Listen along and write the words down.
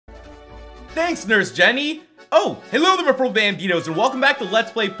Thanks, Nurse Jenny. Oh, hello there, my Purple Banditos, and welcome back to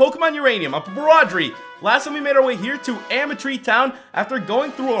Let's Play Pokemon Uranium. I'm PurpleRodri. Last time we made our way here to Amatree Town after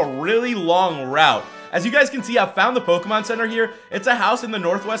going through a really long route. As you guys can see, I've found the Pokemon Center here. It's a house in the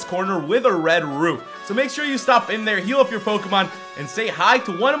northwest corner with a red roof. So make sure you stop in there, heal up your Pokemon, and say hi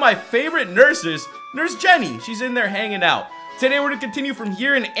to one of my favorite nurses, Nurse Jenny. She's in there hanging out. Today we're going to continue from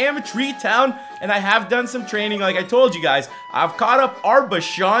here in Amatree Town, and I have done some training like I told you guys. I've caught up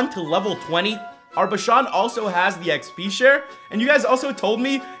Arbashan to level 20. Arbashan also has the XP share, and you guys also told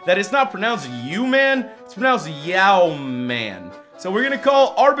me that it's not pronounced You-Man, it's pronounced Yao-Man. So we're going to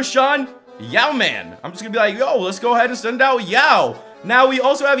call Arbashan Yao-Man. I'm just going to be like, yo, let's go ahead and send out Yao. Now we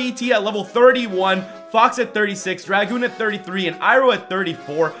also have ET at level 31, Fox at 36, Dragoon at 33, and Iroh at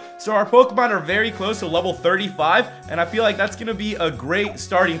 34. So our Pokemon are very close to level 35, and I feel like that's going to be a great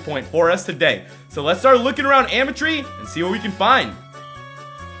starting point for us today. So let's start looking around Amatree and see what we can find.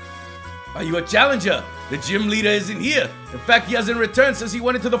 Are you a challenger? The gym leader isn't here. In fact, he hasn't returned since he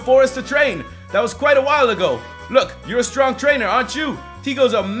went into the forest to train. That was quite a while ago. Look, you're a strong trainer, aren't you?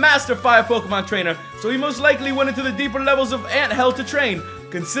 Tiko's a master fire Pokemon trainer, so he most likely went into the deeper levels of ant hell to train.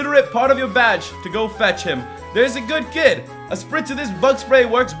 Consider it part of your badge to go fetch him. There's a good kid. A spritz of this bug spray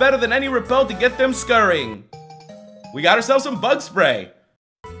works better than any repel to get them scurrying. We got ourselves some bug spray.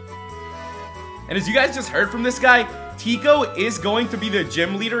 And as you guys just heard from this guy, Tiko is going to be the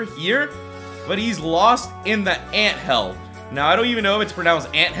gym leader here, but he's lost in the ant hell. Now, I don't even know if it's pronounced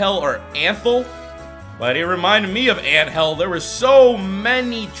ant hell or anthel, but it reminded me of ant hell. There were so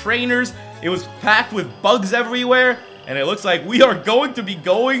many trainers. It was packed with bugs everywhere, and it looks like we are going to be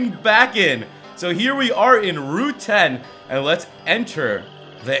going back in. So here we are in Route 10, and let's enter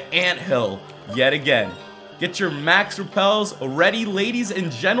the anthill yet again. Get your max repels ready, ladies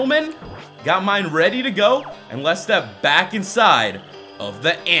and gentlemen. Got mine ready to go, and let's step back inside of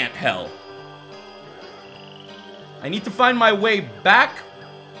the anthill. I need to find my way back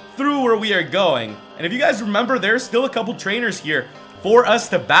through where we are going. And if you guys remember, there's still a couple trainers here for us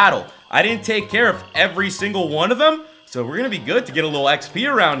to battle. I didn't take care of every single one of them, so we're gonna be good to get a little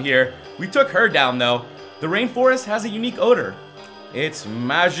XP around here. We took her down though. The rainforest has a unique odor. It's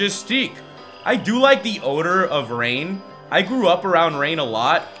majestique. I do like the odor of rain. I grew up around rain a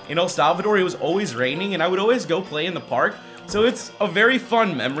lot. In El Salvador, it was always raining, and I would always go play in the park. So it's a very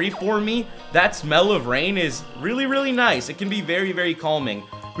fun memory for me. That smell of rain is really, really nice. It can be very, very calming.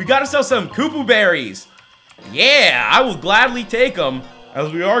 We got ourselves some Kupu berries. Yeah, I will gladly take them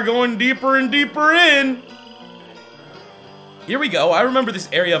as we are going deeper and deeper in. Here we go. I remember this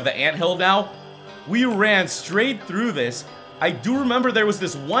area of the anthill now. We ran straight through this. I do remember there was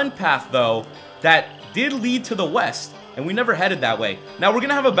this one path, though, that did lead to the west, and we never headed that way. Now, we're going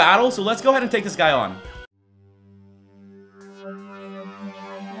to have a battle, so let's go ahead and take this guy on.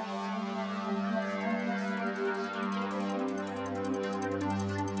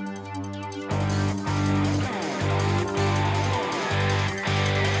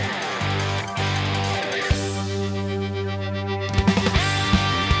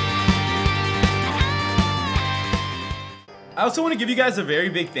 I also want to give you guys a very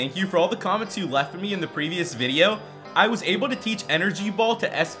big thank you for all the comments you left for me in the previous video. I was able to teach Energy Ball to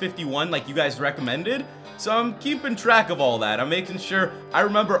S51 like you guys recommended, so I'm keeping track of all that. I'm making sure I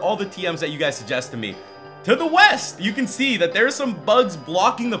remember all the TMs that you guys suggest to me. To the west, you can see that there's some bugs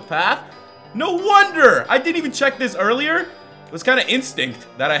blocking the path. No wonder! I didn't even check this earlier. It was kind of instinct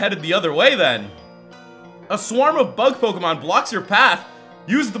that I headed the other way then. A swarm of bug Pokemon blocks your path.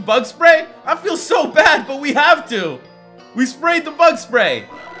 Use the bug spray? I feel so bad, but we have to. We sprayed the bug spray!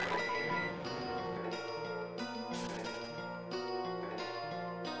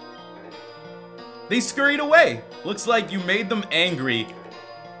 They scurried away. Looks like you made them angry.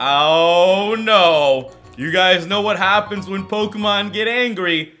 Oh no! You guys know what happens when Pokemon get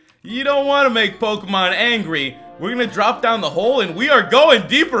angry. You don't want to make Pokemon angry. We're gonna drop down the hole and we are going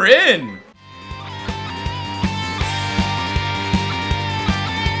deeper in!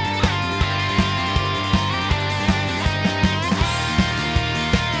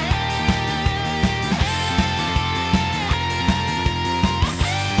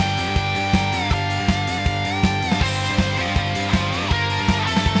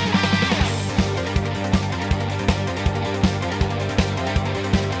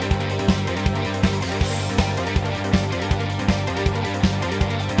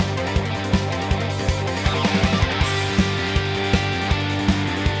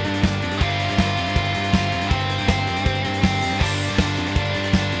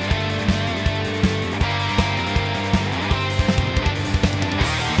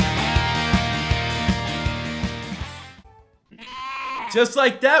 Just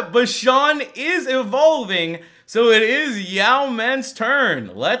like that, Bashan is evolving. So it is Yao Men's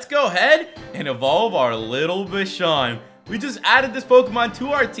turn. Let's go ahead and evolve our little Bashan. We just added this Pokemon to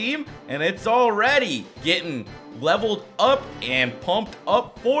our team, and it's already getting leveled up and pumped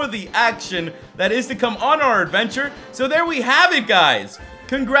up for the action that is to come on our adventure. So there we have it, guys.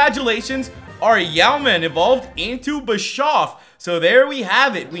 Congratulations, our Yaomen evolved into Bischoff. So there we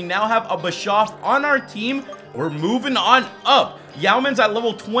have it. We now have a Bischoff on our team. We're moving on up. Yaomen's at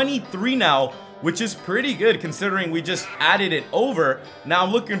level 23 now, which is pretty good considering we just added it over. Now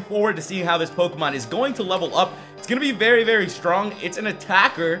I'm looking forward to seeing how this Pokemon is going to level up. It's going to be very, very strong. It's an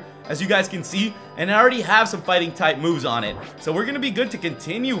attacker, as you guys can see, and I already have some fighting type moves on it. So we're going to be good to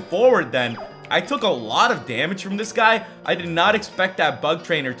continue forward then. I took a lot of damage from this guy. I did not expect that bug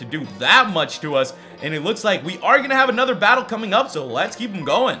trainer to do that much to us, and it looks like we are going to have another battle coming up, so let's keep them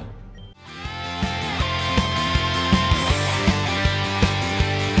going.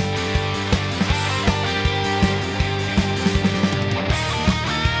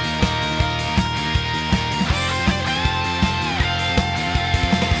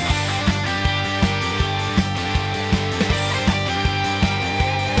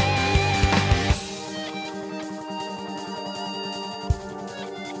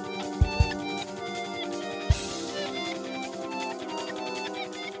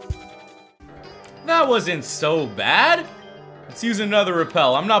 That wasn't so bad. Let's use another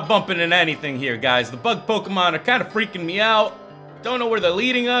repel. I'm not bumping into anything here, guys. The bug Pokemon are kind of freaking me out. Don't know where they're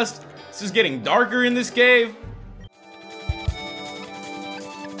leading us. This is getting darker in this cave.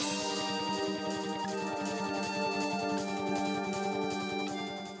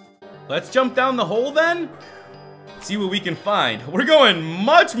 Let's jump down the hole then. See what we can find. We're going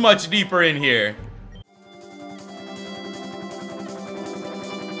much, much deeper in here.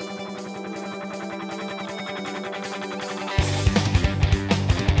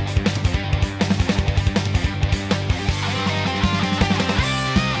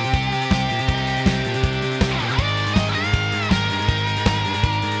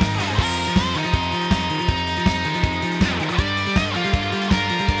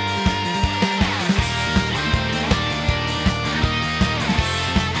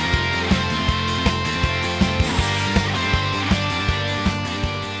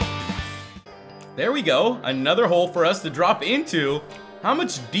 There we go, another hole for us to drop into. How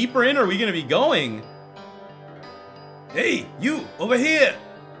much deeper in are we gonna be going? Hey, you, over here!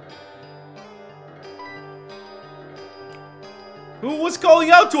 Who was calling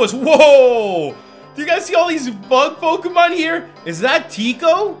out to us? Whoa! Do you guys see all these bug Pokemon here? Is that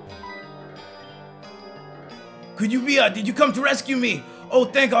Tiko? Did you come to rescue me? Oh,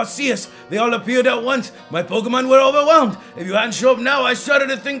 thank Arceus. They all appeared at once. My Pokemon were overwhelmed. If you hadn't shown up now, I shudder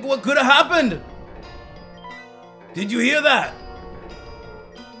to think what could have happened. Did you hear that?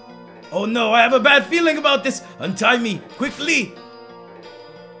 Oh no, I have a bad feeling about this. Untie me, quickly.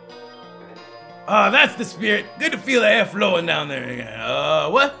 Ah, that's the spirit. Good to feel the air flowing down there again.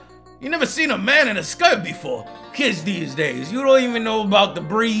 What? You never seen a man in a skirt before. Kids these days, you don't even know about the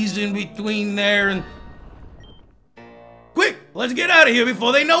breeze in between there and... Quick, let's get out of here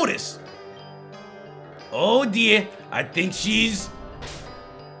before they notice. Oh dear, I think she's...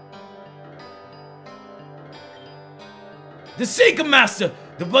 The Seikamater,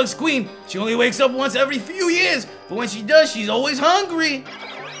 the bug's queen. She only wakes up once every few years, but when she does, she's always hungry.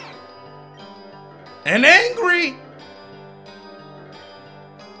 And angry.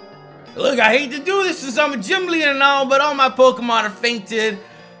 Look, I hate to do this since I'm a gym leader and all, but all my Pokemon are fainted,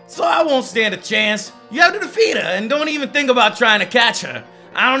 so I won't stand a chance. You have to defeat her, and don't even think about trying to catch her.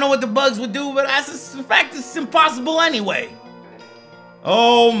 I don't know what the bugs would do, but in fact, it's impossible anyway.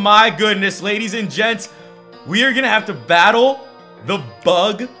 Oh my goodness, ladies and gents. We are gonna have to battle the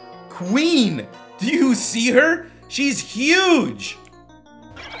Bug Queen. Do you see her? She's huge.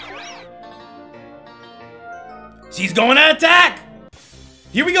 She's going to attack.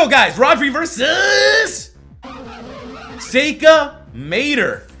 Here we go, guys. Rodri versus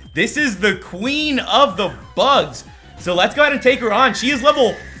Seikamater. This is the queen of the bugs. So let's go ahead and take her on. She is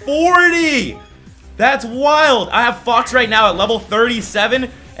level 40. That's wild. I have Fox right now at level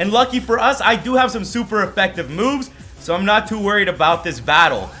 37. And lucky for us, I do have some super effective moves, so I'm not too worried about this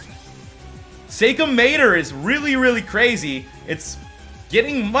battle. Seikamater is really, really crazy. It's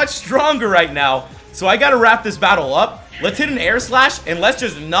getting much stronger right now, so I gotta wrap this battle up. Let's hit an air slash, and let's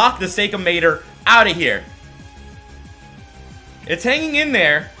just knock the Seikamater out of here. It's hanging in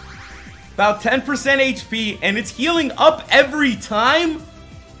there, about 10% HP, and it's healing up every time?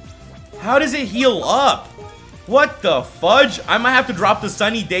 How does it heal up? What the fudge? I might have to drop the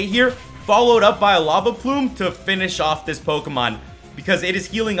Sunny Day here, followed up by a Lava Plume to finish off this Pokemon. because it is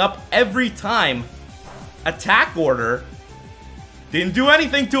healing up every time. Attack order. Didn't do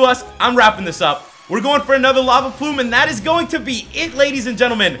anything to us. I'm wrapping this up. We're going for another lava plume, and that is going to be it, ladies and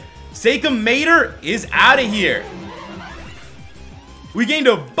gentlemen. Seikamater is out of here. We gained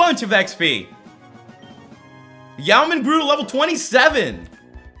a bunch of XP. Yaoman grew to level 27.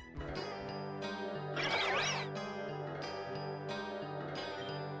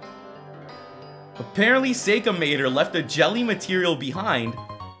 Apparently, Seikamater left a jelly material behind.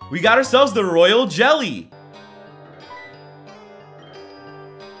 We got ourselves the Royal Jelly.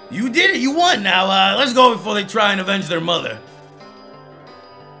 You did it! You won! Now, let's go before they try and avenge their mother.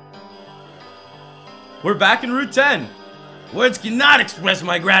 We're back in Route 10. Words cannot express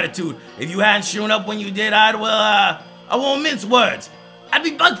my gratitude. If you hadn't shown up when you did, I won't mince words. I'd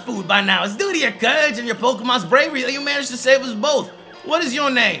be bug food by now. It's due to your courage and your Pokemon's bravery that you managed to save us both. What is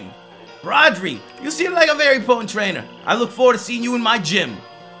your name? Rodri. You seem like a very potent trainer. I look forward to seeing you in my gym.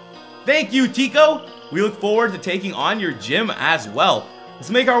 Thank you, Tiko. We look forward to taking on your gym as well. Let's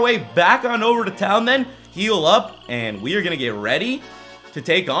make our way back on over to town then, heal up, and we are going to get ready to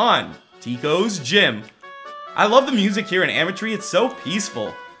take on Tiko's gym. I love the music here in Amatree. It's so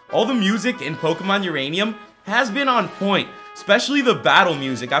peaceful. All the music in Pokemon Uranium has been on point, especially the battle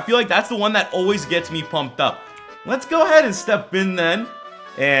music. I feel like that's the one that always gets me pumped up. Let's go ahead and step in then.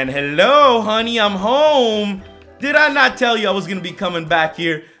 And hello, honey, I'm home. Did I not tell you I was going to be coming back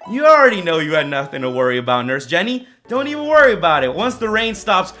here? You already know you had nothing to worry about, Nurse Jenny. Don't even worry about it. Once the rain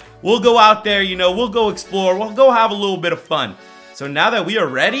stops, we'll go out there, you know, we'll go explore. We'll go have a little bit of fun. So now that we are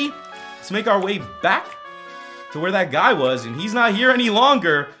ready, let's make our way back to where that guy was, and he's not here any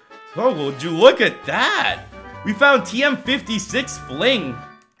longer. Oh, would you look at that? We found TM56 Fling.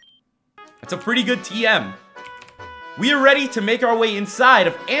 That's a pretty good TM. We are ready to make our way inside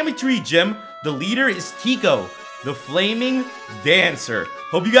of Amatree Gym. The leader is Tiko, the Flaming Dancer.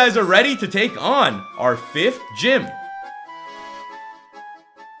 Hope you guys are ready to take on our 5th gym.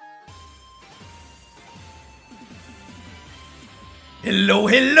 Hello,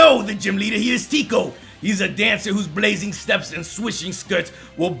 hello, the gym leader here is Tiko. He's a dancer whose blazing steps and swishing skirts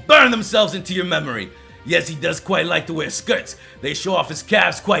will burn themselves into your memory. Yes, he does quite like to wear skirts. They show off his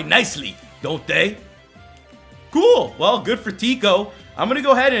calves quite nicely, don't they? Cool, well, good for Tiko. I'm gonna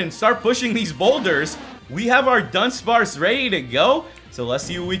go ahead and start pushing these boulders. We have our Dunsparce ready to go. So let's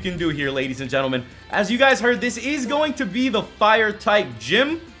see what we can do here, ladies and gentlemen. As you guys heard, this is going to be the fire type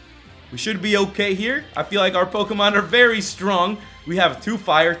gym. We should be okay here. I feel like our Pokemon are very strong. We have 2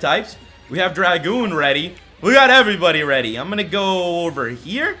 fire types. We have Dragoon ready. We got everybody ready. I'm gonna go over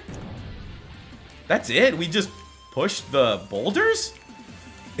here. That's it? We just pushed the boulders?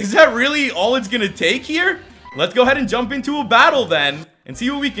 Is that really all it's gonna take here? Let's go ahead and jump into a battle then and see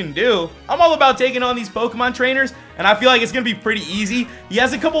what we can do. I'm all about taking on these Pokemon trainers, and I feel like it's gonna be pretty easy. He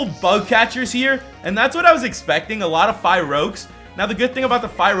has a couple bug catchers here, and that's what I was expecting, a lot of Fireokes. Now the good thing about the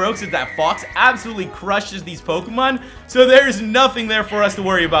Fireokes is that Fox absolutely crushes these Pokemon, so there's nothing there for us to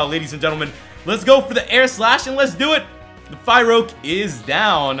worry about, ladies and gentlemen. Let's go for the Air Slash and let's do it. The Fireoke is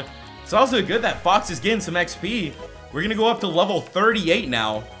down. It's also good that Fox is getting some XP. We're gonna go up to level 38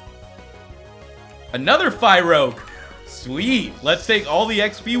 now. Another Fireoke. Sweet. Let's take all the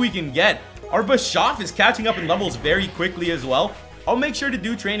XP we can get. Our Bischoff is catching up in levels very quickly as well. I'll make sure to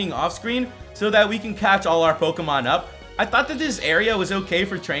do training off screen so that we can catch all our Pokemon up. I thought that this area was okay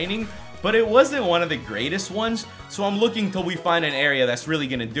for training, but it wasn't one of the greatest ones, so I'm looking till we find an area that's really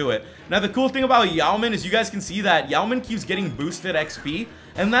gonna do it. Now the cool thing about Yaoman is you guys can see that Yaoman keeps getting boosted XP,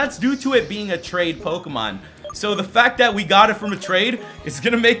 and that's due to it being a trade Pokemon. So the fact that we got it from a trade is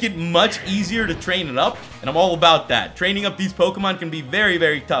gonna make it much easier to train it up, and I'm all about that. Training up these Pokemon can be very,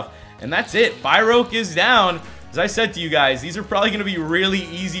 very tough. And that's it. Fireoke is down. As I said to you guys, these are probably gonna be really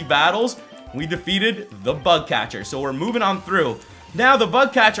easy battles. We defeated the Bug Catcher, so we're moving on through. Now, the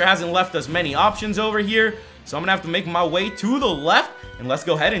Bug Catcher hasn't left us many options over here, so I'm gonna have to make my way to the left, and let's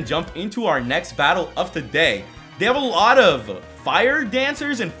go ahead and jump into our next battle of the day. They have a lot of fire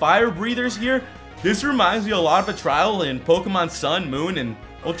dancers and fire breathers here. This reminds me a lot of a trial in Pokemon Sun, Moon, and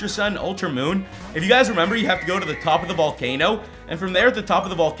Ultra Sun, Ultra Moon. If you guys remember, you have to go to the top of the volcano, and from there at the top of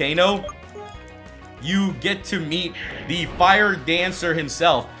the volcano, you get to meet the fire dancer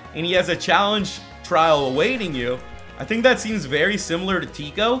himself, and he has a challenge trial awaiting you. I think that seems very similar to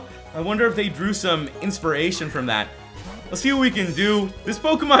Tiko. I wonder if they drew some inspiration from that. Let's see what we can do. This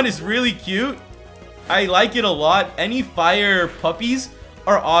Pokemon is really cute. I like it a lot. Any fire puppies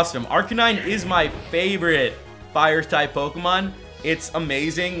are awesome. Arcanine is my favorite fire type Pokemon. It's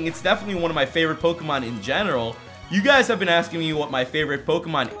amazing. It's definitely one of my favorite Pokemon in general. You guys have been asking me what my favorite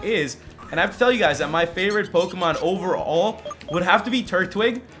Pokemon is, And I have to tell you guys that my favorite Pokemon overall would have to be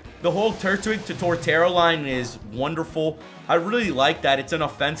Turtwig. The whole Turtwig to Torterra line is wonderful. I really like that. It's an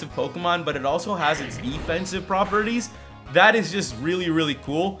offensive Pokemon, but it also has its defensive properties. That is just really, really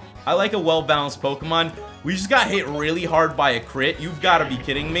cool. I like a well-balanced Pokemon. We just got hit really hard by a crit. You've got to be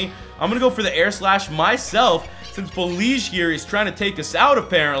kidding me. I'm going to go for the Air Slash myself, since Belige here is trying to take us out,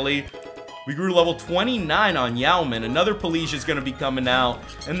 apparently. We grew to level 29 on Yowman. Another Belige is going to be coming out.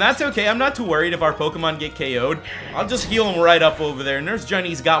 And that's okay. I'm not too worried if our Pokemon get KO'd. I'll just heal him right up over there. Nurse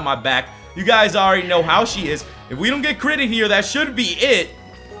Jenny's got my back. You guys already know how she is. If we don't get critted here, that should be it.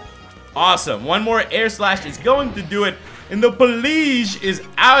 Awesome. One more Air Slash is going to do it. And the Belige is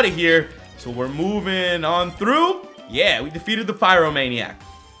out of here. So we're moving on through. Yeah, we defeated the Pyromaniac.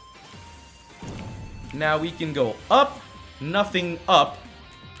 Now we can go up. Nothing up.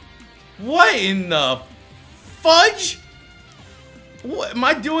 What in the fudge? What, am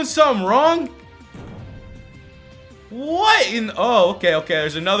I doing something wrong? What in... Oh, okay.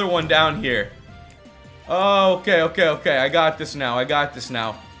 There's another one down here. Oh, okay. I got this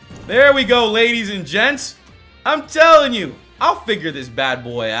now. There we go, ladies and gents. I'm telling you, I'll figure this bad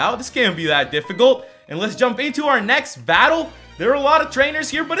boy out. This can't be that difficult. And let's jump into our next battle. There are a lot of trainers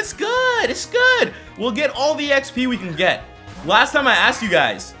here, but it's good. We'll get all the XP we can get. Last time I asked you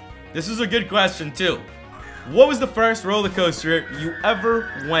guys, this is a good question too. What was the first roller coaster you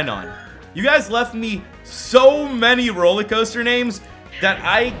ever went on? You guys left me so many roller coaster names that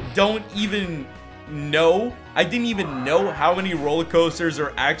I don't even know. I didn't even know how many roller coasters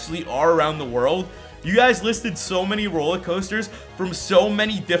there actually are around the world. You guys listed so many roller coasters from so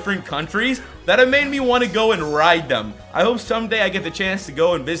many different countries that it made me want to go and ride them. I hope someday I get the chance to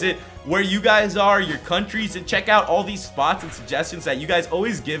go and visit where you guys are, your countries, and check out all these spots and suggestions that you guys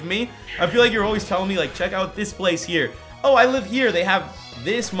always give me. I feel like you're always telling me, like, check out this place here. Oh, I live here. They have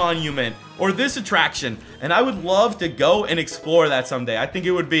this monument or this attraction. And I would love to go and explore that someday. I think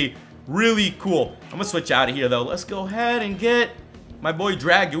it would be really cool. I'm going to switch out of here, though. Let's go ahead and get my boy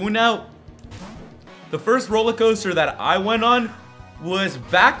Dragoon out. The first roller coaster that I went on was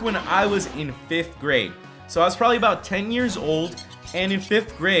back when I was in 5th grade. So I was probably about 10 years old, and in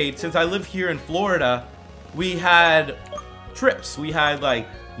 5th grade, since I live here in Florida, we had trips. We had, like,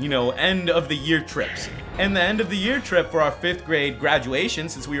 you know, end of the year trips. And the end of the year trip for our 5th grade graduation,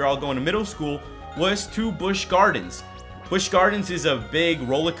 since we were all going to middle school, was to Busch Gardens. Busch Gardens is a big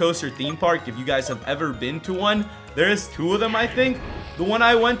roller coaster theme park. If you guys have ever been to one, there's 2 of them, I think. The one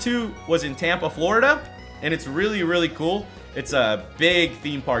I went to was in Tampa, Florida, and it's really, really cool. It's a big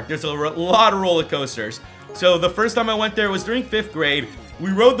theme park. There's a lot of roller coasters. So the first time I went there was during 5th grade.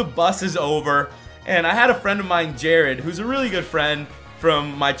 We rode the buses over, and I had a friend of mine, Jared, who's a really good friend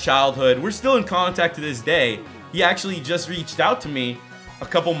from my childhood. We're still in contact to this day. He actually just reached out to me a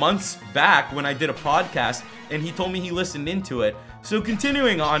couple months back when I did a podcast, and he told me he listened into it. So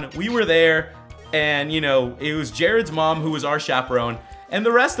continuing on, we were there. And, you know, it was Jared's mom who was our chaperone. And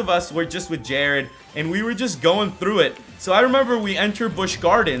the rest of us were just with Jared. And we were just going through it. So I remember we entered Busch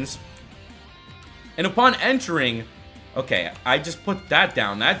Gardens. And upon entering... Okay, I just put that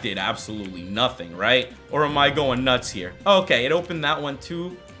down. That did absolutely nothing, right? Or am I going nuts here? Okay, it opened that one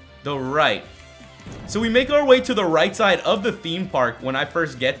to the right. So we make our way to the right side of the theme park when I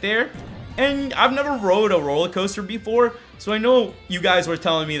first get there. And I've never rode a roller coaster before, so I know you guys were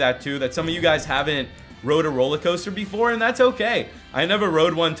telling me that too, that some of you guys haven't rode a roller coaster before, and that's okay. I never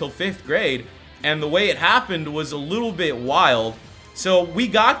rode one till 5th grade, and the way it happened was a little bit wild. So we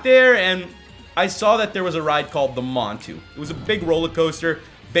got there, and I saw that there was a ride called the Montu. It was a big roller coaster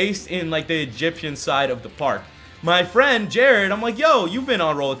based in like the Egyptian side of the park. My friend Jared, I'm like, yo, you've been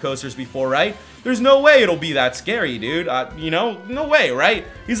on roller coasters before, right? There's no way it'll be that scary, dude. You know, no way, right?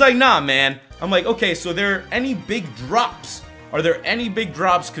 He's like, nah, man. I'm like, okay, so there any big drops? Are there any big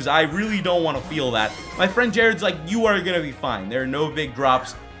drops? Because I really don't want to feel that. My friend Jared's like, you are going to be fine. There are no big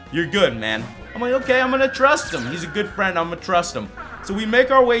drops. You're good, man. I'm like, okay, I'm going to trust him. He's a good friend. I'm going to trust him. So we make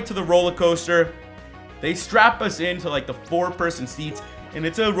our way to the roller coaster. They strap us into like the 4-person seats. And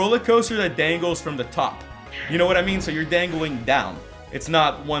it's a roller coaster that dangles from the top. You know what I mean? So you're dangling down. It's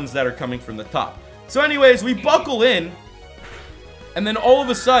not ones that are coming from the top. So anyways, we buckle in. And then all of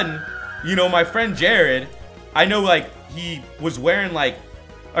a sudden, you know, my friend Jared, I know like he was wearing like,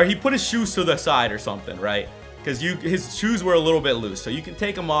 or he put his shoes to the side or something, right? Because his shoes were a little bit loose. So you can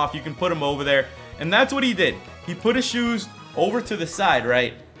take them off, you can put them over there. And that's what he did. He put his shoes over to the side,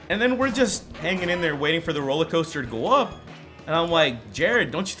 right? And then we're just hanging in there waiting for the roller coaster to go up. And I'm like,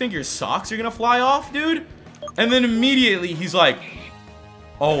 Jared, don't you think your socks are gonna fly off, dude? And then immediately he's like,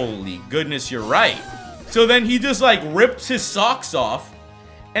 holy goodness, you're right. So then he just like rips his socks off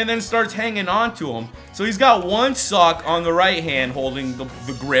and then starts hanging on to him. So he's got one sock on the right hand holding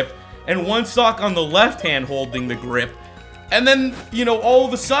the grip, and one sock on the left hand holding the grip. And then, you know, all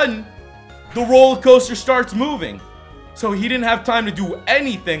of a sudden, the roller coaster starts moving. So he didn't have time to do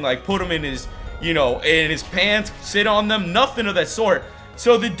anything like put him in his, you know, in his pants, sit on them, nothing of that sort.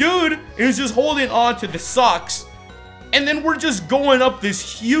 So the dude is just holding on to the socks, and then we're just going up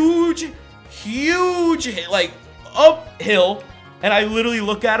this huge, like, uphill, and I literally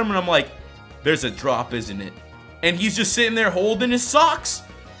look at him and I'm like, there's a drop, isn't it? And he's just sitting there holding his socks.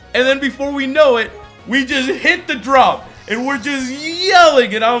 And then before we know it, we just hit the drop, and we're just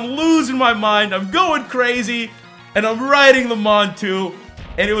yelling, and I'm losing my mind. I'm going crazy, and I'm riding the Montu,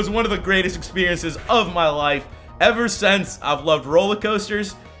 and it was one of the greatest experiences of my life. Ever since, I've loved roller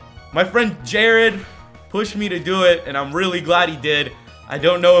coasters. My friend Jared pushed me to do it, and I'm really glad he did. I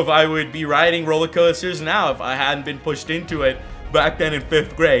don't know if I would be riding roller coasters now if I hadn't been pushed into it back then in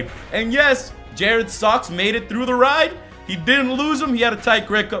 5th grade. And yes, Jared's socks made it through the ride. He didn't lose them. He had a tight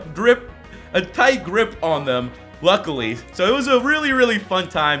grip on them, luckily. So it was a really, really fun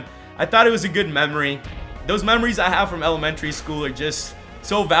time. I thought it was a good memory. Those memories I have from elementary school are just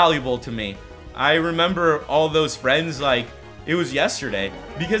so valuable to me. I remember all those friends like it was yesterday.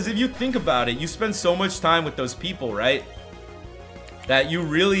 Because if you think about it, you spend so much time with those people, right? That you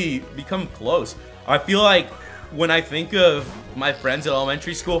really become close. I feel like when I think of my friends at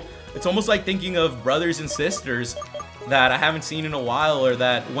elementary school, it's almost like thinking of brothers and sisters that I haven't seen in a while, or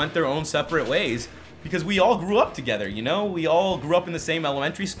that went their own separate ways. Because we all grew up together, you know? We all grew up in the same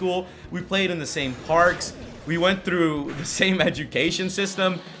elementary school. We played in the same parks. We went through the same education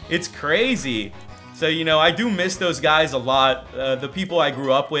system. It's crazy. So, you know, I do miss those guys a lot, the people I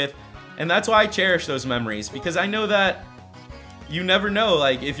grew up with. And that's why I cherish those memories, because I know that you never know,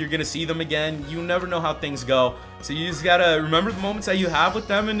 like, if you're gonna see them again. You never know how things go. So you just gotta remember the moments that you have with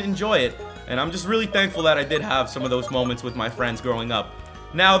them and enjoy it. And I'm just really thankful that I did have some of those moments with my friends growing up.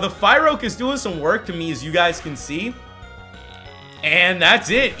 Now, the Fyroke is doing some work to me, as you guys can see. And that's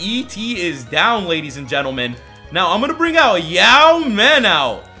it. ET is down, ladies and gentlemen. Now, I'm going to bring out Yao Men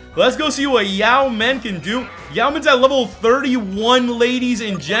out. Let's go see what Yao Men can do. Yao Men's at level 31, ladies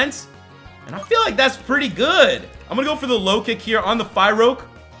and gents. And I feel like that's pretty good. I'm going to go for the low kick here on the Fyroke.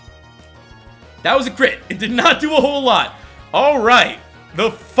 That was a crit. It did not do a whole lot. All right.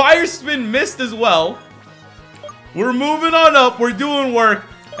 The Fire Spin missed as well. We're moving on up. We're doing work.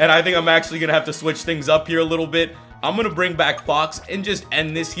 And I think I'm actually going to have to switch things up here a little bit. I'm going to bring back Fox and just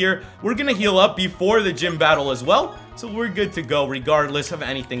end this here. We're going to heal up before the gym battle as well. So we're good to go regardless of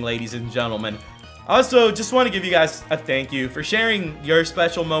anything, ladies and gentlemen. Also, just want to give you guys a thank you for sharing your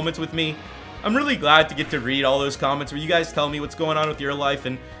special moments with me. I'm really glad to get to read all those comments where you guys tell me what's going on with your life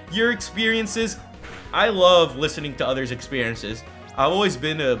and your experiences. I love listening to others' experiences. I've always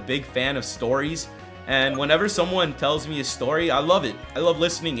been a big fan of stories. And whenever someone tells me a story, I love it. I love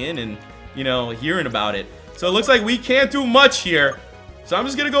listening in and, you know, hearing about it. So it looks like we can't do much here. So I'm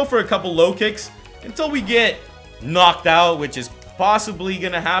just going to go for a couple low kicks until we get knocked out, which is possibly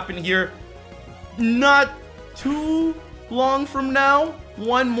going to happen here. Not too long from now.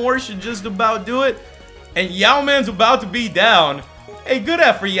 One more should just about do it. And Yao Man's about to be down. Hey, good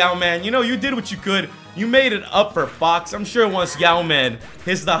effort, Yao Man. You know, you did what you could. You made it up for Fox. I'm sure once Yao Man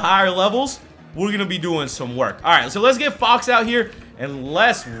hits the higher levels, we're going to be doing some work. All right, so let's get Fox out here, and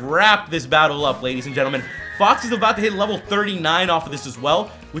let's wrap this battle up, ladies and gentlemen. Fox is about to hit level 39 off of this as well,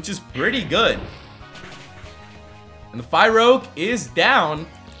 which is pretty good. And the Fyroke is down.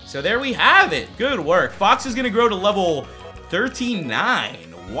 So there we have it. Good work. Fox is going to grow to level 39.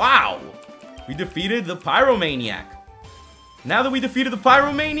 Wow. We defeated the Pyromaniac. Now that we defeated the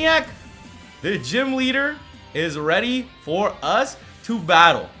Pyromaniac, the gym leader is ready for us to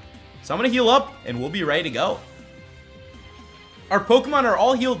battle. So I'm going to heal up, and we'll be ready to go. Our Pokemon are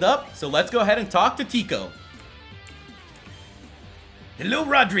all healed up, so let's go ahead and talk to Tiko. Hello,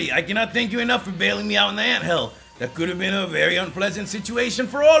 Rodri. I cannot thank you enough for bailing me out in the anthill. That could have been a very unpleasant situation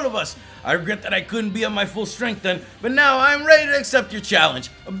for all of us. I regret that I couldn't be at my full strength then, but now I'm ready to accept your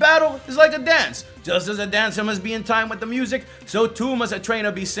challenge. A battle is like a dance. Just as a dancer must be in time with the music, so too must a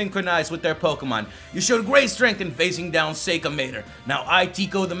trainer be synchronized with their Pokemon. You showed great strength in facing down Seikamater. Now I,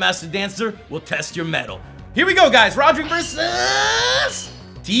 Tiko, the Master Dancer, will test your mettle. Here we go, guys. Rodri versus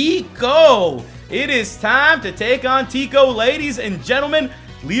Tiko. It is time to take on Tiko, ladies and gentlemen.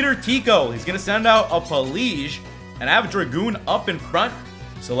 Leader Tiko. He's going to send out a Pelage, and I have a Dragoon up in front.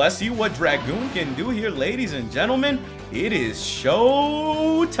 So let's see what Dragoon can do here, ladies and gentlemen. It is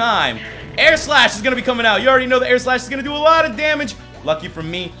show time. Air Slash is going to be coming out. You already know the Air Slash is going to do a lot of damage. Lucky for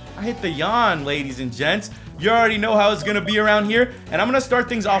me, I hit the Yawn, ladies and gents. You already know how it's gonna be around here. And I'm gonna start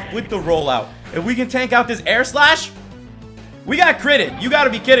things off with the rollout. If we can tank out this air slash, we got critted. You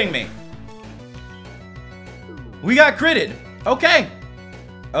gotta be kidding me. We got critted. Okay.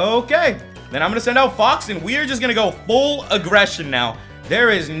 Okay. Then I'm gonna send out Fox, and we are just gonna go full aggression now.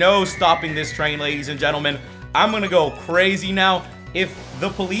 There is no stopping this train, ladies and gentlemen. I'm gonna go crazy now. If the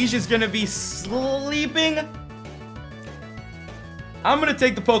police is gonna be sleeping, I'm gonna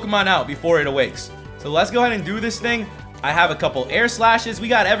take the Pokemon out before it awakes. So let's go ahead and do this thing. I have a couple air slashes. We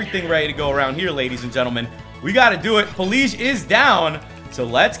got everything ready to go around here, ladies and gentlemen. We gotta do it. Police is down, so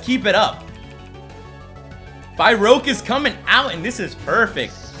let's keep it up. Fyroke is coming out, and this is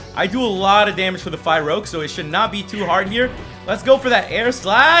perfect. I do a lot of damage for the Fyroke, so it should not be too hard here. Let's go for that air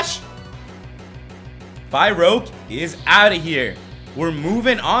slash. Fyroke is out of here. We're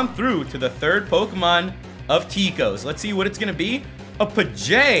moving on through to the third Pokemon of Tiko's. Let's see what it's gonna be. A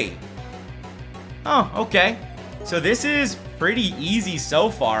Pidgey. Oh, okay. So this is pretty easy so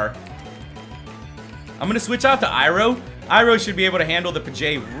far. I'm gonna switch out to Iroh. Iroh should be able to handle the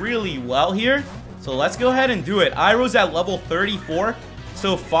Pidgey really well here. So let's go ahead and do it. Iroh's at level 34.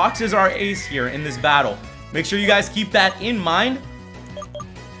 So Fox is our ace here in this battle. Make sure you guys keep that in mind.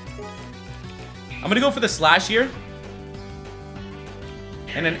 I'm gonna go for the slash here.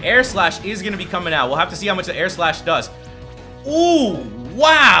 And an air slash is gonna be coming out. We'll have to see how much the air slash does. Ooh,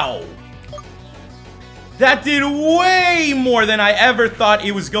 wow. That did way more than I ever thought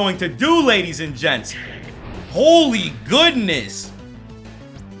it was going to do, ladies and gents. Holy goodness.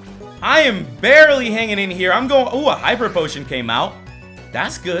 I am barely hanging in here. I'm going, ooh, a Hyper Potion came out.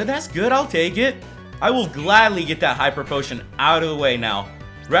 That's good, I'll take it. I will gladly get that Hyper Potion out of the way now.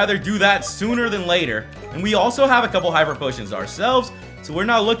 Rather do that sooner than later. And we also have a couple Hyper Potions ourselves, so we're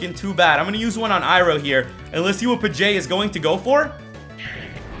not looking too bad. I'm going to use one on Iroh here, and let's see what Pidgey is going to go for.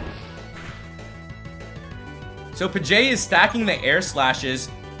 So Pidgey is stacking the air slashes,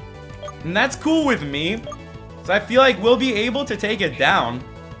 and that's cool with me. So I feel like we'll be able to take it down.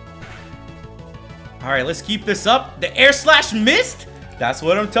 Alright, let's keep this up. The air slash missed? That's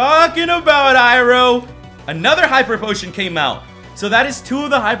what I'm talking about, Iroh. Another Hyper Potion came out. So that is 2 of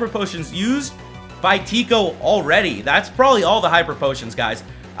the Hyper Potions used by Tiko already. That's probably all the Hyper Potions, guys.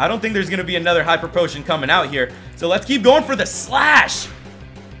 I don't think there's going to be another Hyper Potion coming out here. So let's keep going for the slash.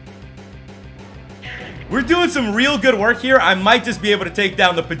 We're doing some real good work here. I might just be able to take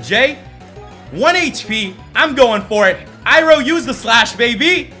down the Pidgey. 1 HP. I'm going for it. Iroh, use the slash,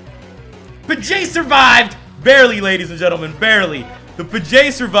 baby. Pidgey survived. Barely, ladies and gentlemen, barely. The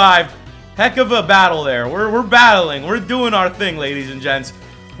Pidgey survived. Heck of a battle there. We're battling. We're doing our thing, ladies and gents.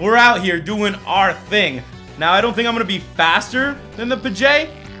 We're out here doing our thing. Now, I don't think I'm going to be faster than the Pidgey,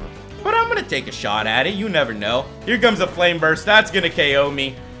 but I'm going to take a shot at it. You never know. Here comes a Flame Burst. That's going to KO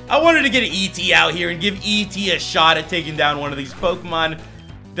me. I wanted to get an ET out here and give ET a shot at taking down one of these Pokemon.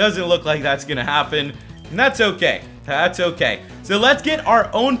 Doesn't look like that's going to happen, and that's okay. That's okay. So let's get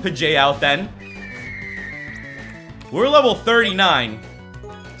our own Pidgey out then. We're level 39.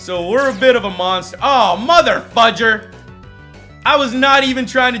 So we're a bit of a monster. Oh, mother fudger. I was not even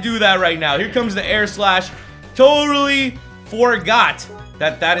trying to do that right now. Here comes the air slash. Totally forgot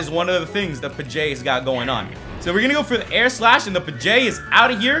that is one of the things the Pidgey's got going on. So we're going to go for the air slash, and the Pidgey is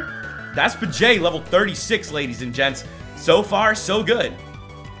out of here. That's Pidgey level 36, ladies and gents. So far, so good.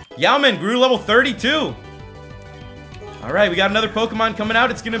 Yowman grew level 32. Alright, we got another Pokemon coming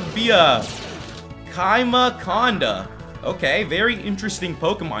out. It's going to be a Seikamater. Okay, very interesting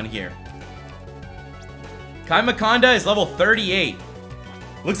Pokemon here. Seikamater is level 38.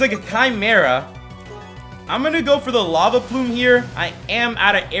 Looks like a Chimera. I'm going to go for the Lava Plume here. I am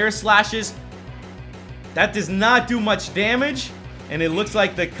out of air slashes. That does not do much damage. And it looks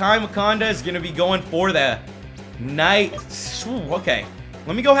like the Seikamater is going to be going for the Night. Ooh, okay,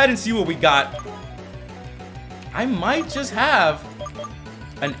 let me go ahead and see what we got. I might just have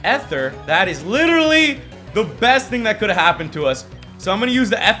an Ether. That is literally the best thing that could have happened to us. So I'm going to use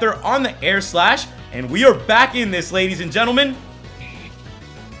the Ether on the air slash. And we are back in this, ladies and gentlemen.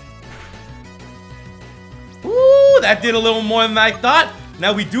 Ooh, that did a little more than I thought.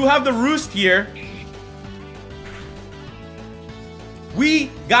 Now we do have the Roost here.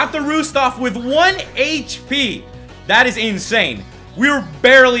 We got the Roost off with 1 HP. That is insane. We were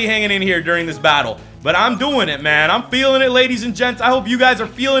barely hanging in here during this battle. But I'm doing it, man. I'm feeling it, ladies and gents. I hope you guys are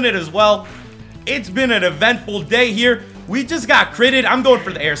feeling it as well. It's been an eventful day here. We just got critted. I'm going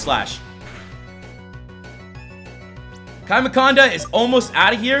for the air slash. Seikamater is almost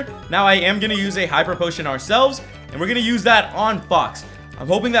out of here. Now I am going to use a Hyper Potion ourselves. And we're going to use that on Fox. I'm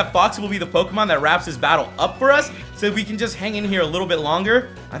hoping that Fox will be the Pokemon that wraps this battle up for us. So we can just hang in here a little bit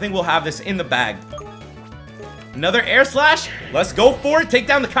longer. I think we'll have this in the bag. Another air slash. Let's go for it. Take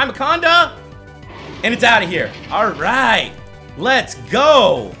down the Kaimakonda. And it's out of here. All right. Let's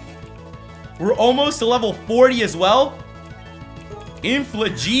go. We're almost to level 40 as well.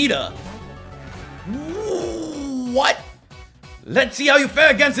 Infligita. What? Let's see how you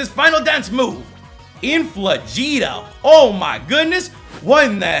fare against his final dance move. Infligita. Oh my goodness. What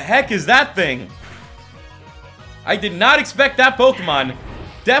in the heck is that thing? I did not expect that Pokemon.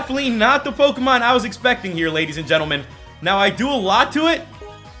 Definitely not the Pokemon I was expecting here, ladies and gentlemen. Now, I do a lot to it,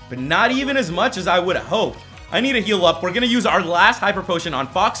 but not even as much as I would have hoped. I need to heal up. We're going to use our last Hyper Potion on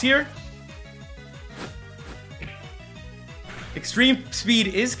Fox here. Extreme Speed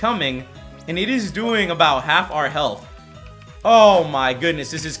is coming, and it is doing about half our health. Oh my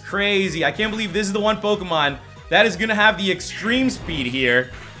goodness, this is crazy. I can't believe this is the one Pokemon that is going to have the Extreme Speed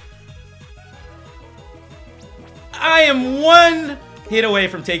here. I am one hit away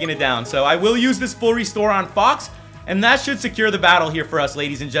from taking it down, so I will use this full restore on Fox, and that should secure the battle here for us,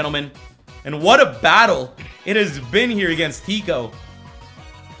 ladies and gentlemen. And what a battle it has been here against Tiko.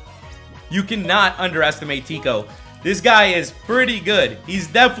 You cannot underestimate Tiko. This guy is pretty good. He's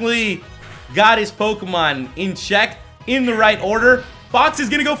definitely got his Pokemon in check, in the right order. Fox is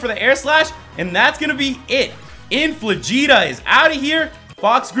going to go for the Air Slash, and that's going to be it. Infligita is out of here.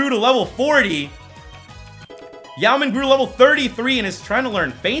 Fox grew to level 40. Yaoman grew to level 33 and is trying to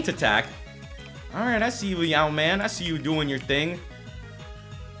learn Feint Attack. Alright, I see you, Yaoman. I see you doing your thing.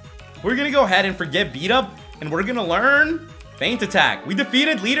 We're going to go ahead and forget Beat Up, and we're going to learn Feint Attack. We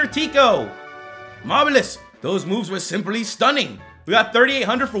defeated Leader Tiko. Marvelous. Those moves were simply stunning. We got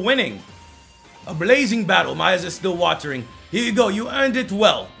 3,800 for winning. A blazing battle. My eyes are still watering. Here you go. You earned it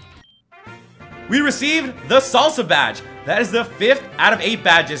well. We received the Salsa Badge. That is the 5th out of 8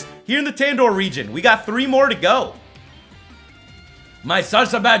 badges here in the Tandor region. We got 3 more to go. My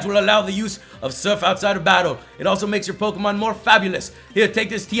Salsa Badge will allow the use of Surf outside of battle. It also makes your Pokemon more fabulous. Here, take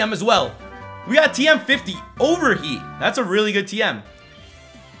this TM as well. We got TM 50, Overheat. That's a really good TM.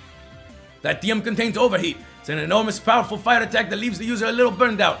 That TM contains Overheat. It's an enormous, powerful fire attack that leaves the user a little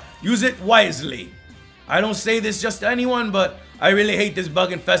burned out. Use it wisely. I don't say this just to anyone, but I really hate this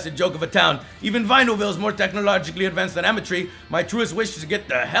bug-infested joke of a town. Even Vinylville is more technologically advanced than Amatree. My truest wish is to get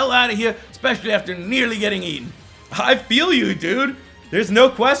the hell out of here, especially after nearly getting eaten. I feel you, dude. There's no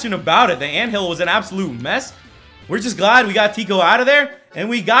question about it. The anthill was an absolute mess. We're just glad we got Tiko out of there, and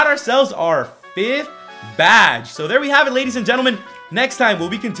we got ourselves our 5th badge. So there we have it, ladies and gentlemen. Next time, we'll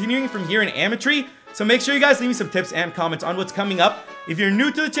be continuing from here in Amatree. So make sure you guys leave me some tips and comments on what's coming up. If you're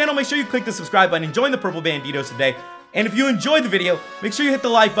new to the channel, make sure you click the subscribe button and join the Purple Banditos today. And if you enjoyed the video, make sure you hit the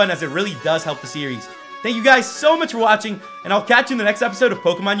like button as it really does help the series. Thank you guys so much for watching, and I'll catch you in the next episode of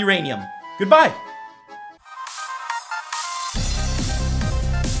Pokemon Uranium. Goodbye!